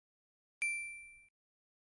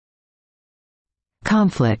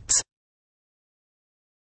Conflicts.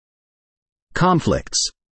 Conflicts.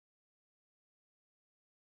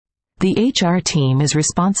 The HR team is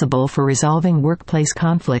responsible for resolving workplace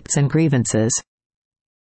conflicts and grievances.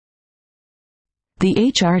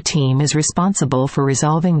 The HR team is responsible for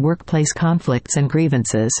resolving workplace conflicts and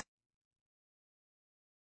grievances.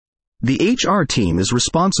 The HR team is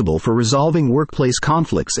responsible for resolving workplace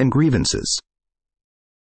conflicts and grievances.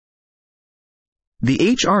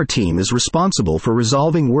 The HR team is responsible for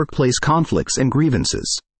resolving workplace conflicts and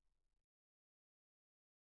grievances.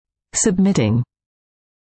 Submitting.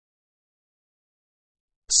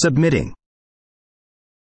 Submitting.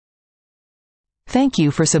 Thank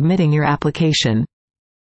you for submitting your application.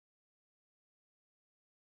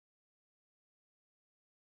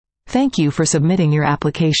 Thank you for submitting your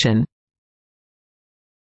application.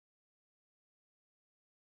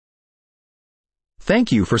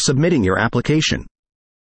 Thank you for submitting your application.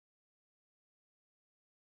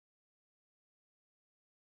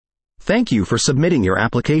 Thank you for submitting your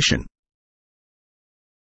application.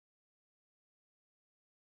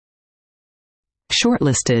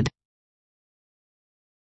 Shortlisted.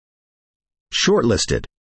 Shortlisted.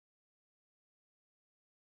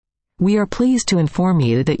 We are pleased to inform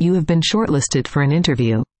you that you have been shortlisted for an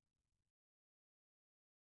interview.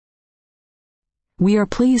 We are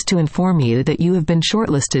pleased to inform you that you have been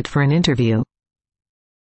shortlisted for an interview.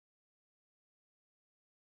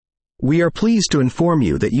 We are pleased to inform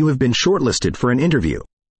you that you have been shortlisted for an interview.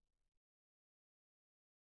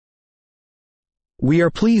 We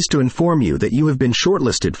are pleased to inform you that you have been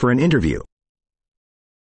shortlisted for an interview.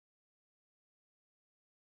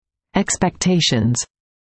 Expectations.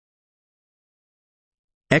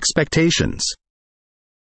 Expectations.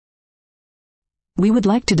 We would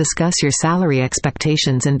like to discuss your salary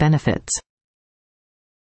expectations and benefits.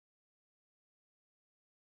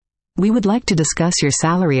 We would like to discuss your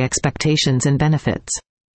salary expectations and benefits.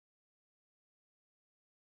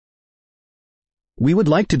 We would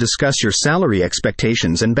like to discuss your salary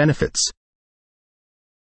expectations and benefits.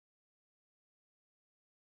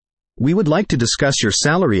 We would like to discuss your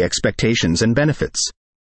salary expectations and benefits.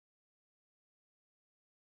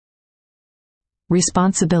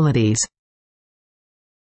 Responsibilities.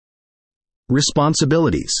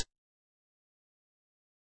 Responsibilities.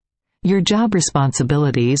 Your job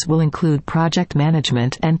responsibilities will include project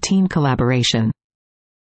management and team collaboration.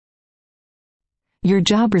 Your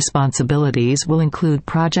job responsibilities will include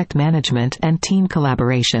project management and team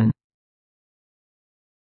collaboration.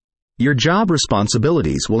 Your job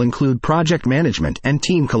responsibilities will include project management and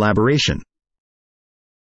team collaboration.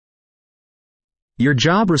 Your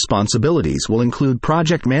job responsibilities will include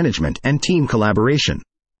project management and team collaboration.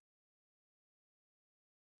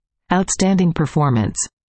 Outstanding performance.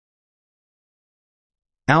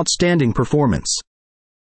 Outstanding performance.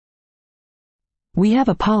 We have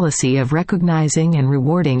a policy of recognizing and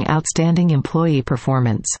rewarding outstanding employee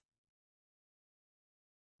performance.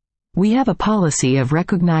 We have a policy of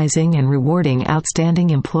recognizing and rewarding outstanding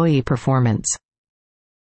employee performance.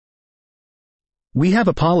 We have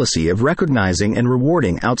a policy of recognizing and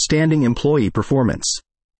rewarding outstanding employee performance.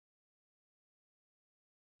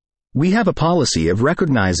 We have a policy of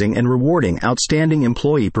recognizing and rewarding outstanding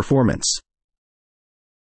employee performance.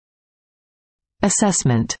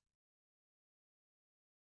 Assessment.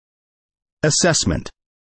 Assessment.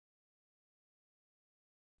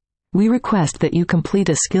 We request that you complete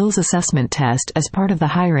a skills assessment test as part of the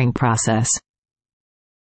hiring process.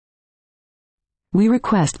 We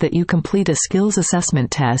request that you complete a skills assessment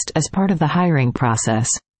test as part of the hiring process.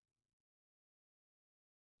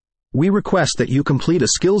 We request that you complete a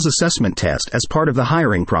skills assessment test as part of the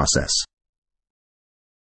hiring process.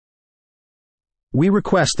 We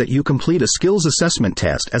request that you complete a skills assessment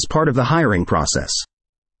test as part of the hiring process.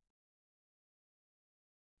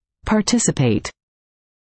 Participate.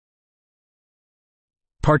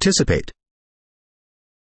 Participate.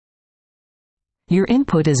 Your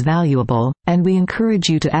input is valuable, and we encourage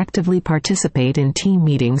you to actively participate in team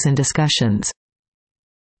meetings and discussions.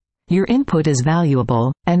 Your input is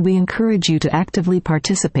valuable, and we encourage you to actively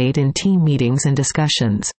participate in team meetings and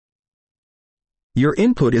discussions. Your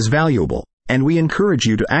input is valuable, and we encourage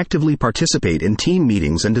you to actively participate in team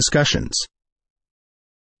meetings and discussions.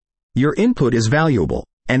 Your input is valuable,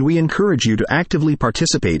 and we encourage you to actively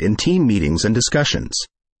participate in team meetings and discussions.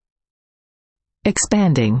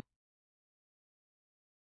 Expanding.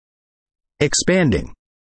 Expanding.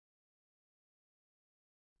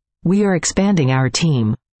 We are expanding our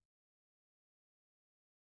team.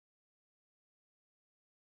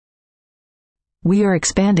 We are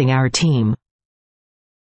expanding our team.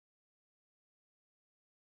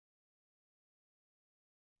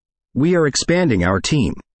 We are expanding our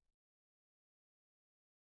team.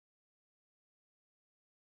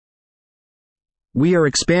 We are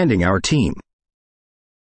expanding our team.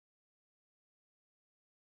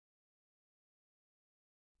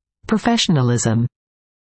 Professionalism.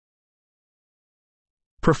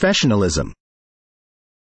 Professionalism.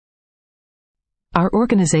 Our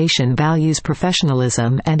organization values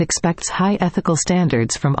professionalism and expects high ethical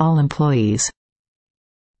standards from all employees.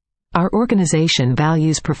 Our organization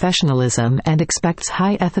values professionalism and expects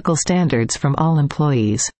high ethical standards from all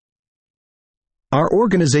employees. Our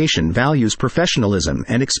organization values professionalism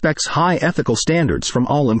and expects high ethical standards from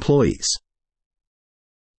all employees.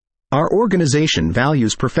 Our organization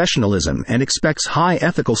values professionalism and expects high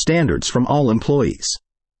ethical standards from all employees.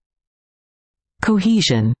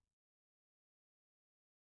 Cohesion.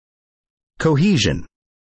 Cohesion.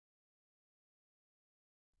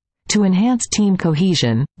 To enhance team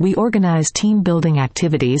cohesion, we organize team-building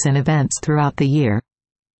activities and events throughout the year.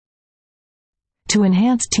 To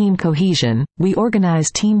enhance team cohesion, we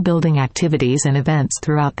organize team-building activities and events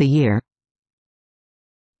throughout the year.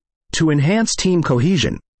 To enhance team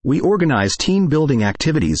cohesion, we organize team-building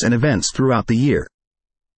activities and events throughout the year.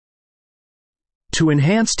 To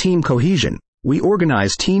enhance team cohesion, we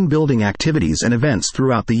organize team-building activities and events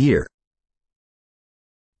throughout the year.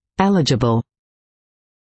 Eligible.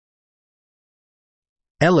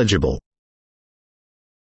 Eligible.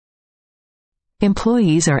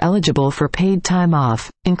 Employees are eligible for paid time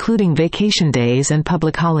off, including vacation days and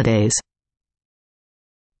public holidays.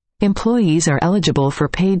 Employees are eligible for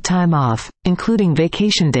paid time off, including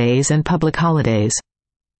vacation days and public holidays.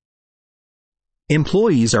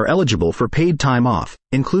 Employees are eligible for paid time off,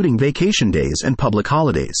 including vacation days and public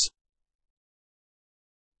holidays.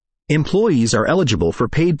 Employees are eligible for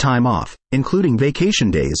paid time off, including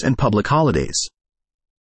vacation days and public holidays.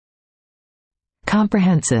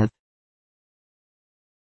 Comprehensive.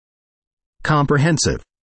 Comprehensive.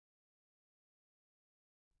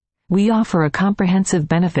 We offer a comprehensive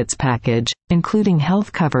benefits package, including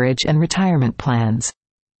health coverage and retirement plans.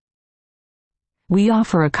 We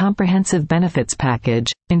offer a comprehensive benefits package,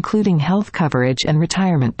 including health coverage and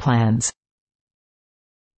retirement plans.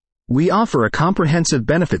 We offer a comprehensive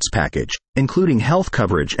benefits package, including health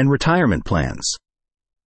coverage and retirement plans.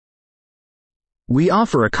 We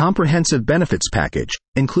offer a comprehensive benefits package,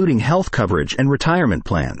 including health coverage and retirement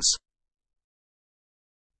plans.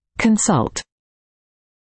 Consult.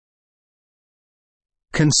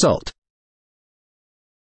 Consult.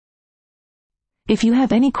 If you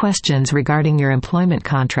have any questions regarding your employment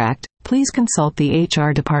contract, please consult the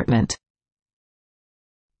HR department.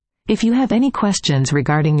 If you have any questions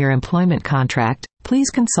regarding your employment contract, please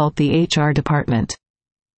consult the HR department.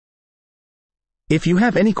 If you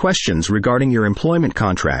have any questions regarding your employment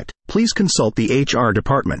contract, please consult the HR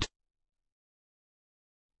department.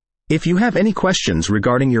 If you have any questions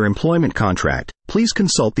regarding your employment contract, please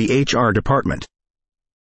consult the HR department.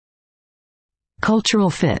 Cultural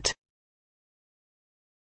fit.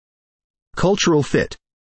 Cultural fit.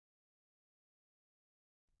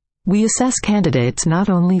 We assess candidates not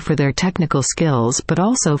only for their technical skills but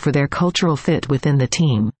also for their cultural fit within the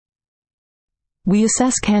team. We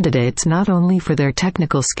assess candidates not only for their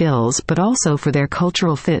technical skills but also for their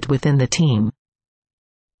cultural fit within the team.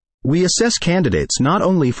 We assess candidates not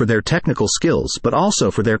only for their technical skills but also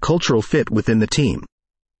for their cultural fit within the team.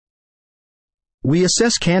 We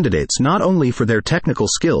assess candidates not only for their technical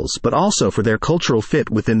skills but also for their cultural fit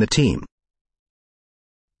within the team.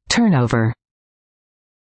 Turnover.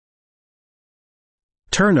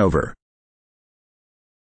 Turnover.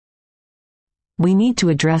 We need to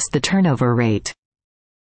address the turnover rate.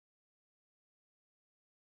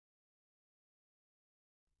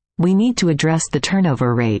 We need to address the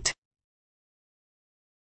turnover rate.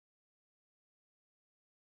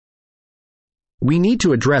 We need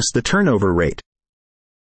to address the turnover rate.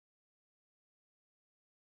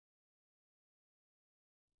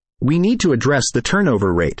 We need to address the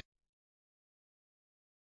turnover rate.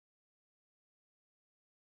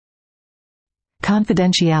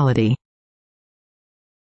 Confidentiality.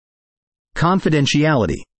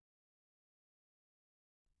 Confidentiality.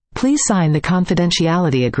 Please sign the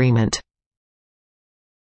confidentiality agreement.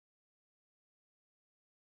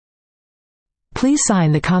 Please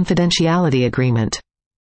sign the confidentiality agreement.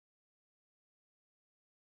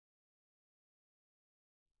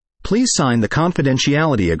 Please sign the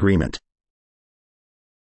confidentiality agreement.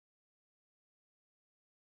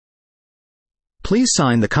 Please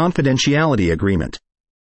sign the confidentiality agreement.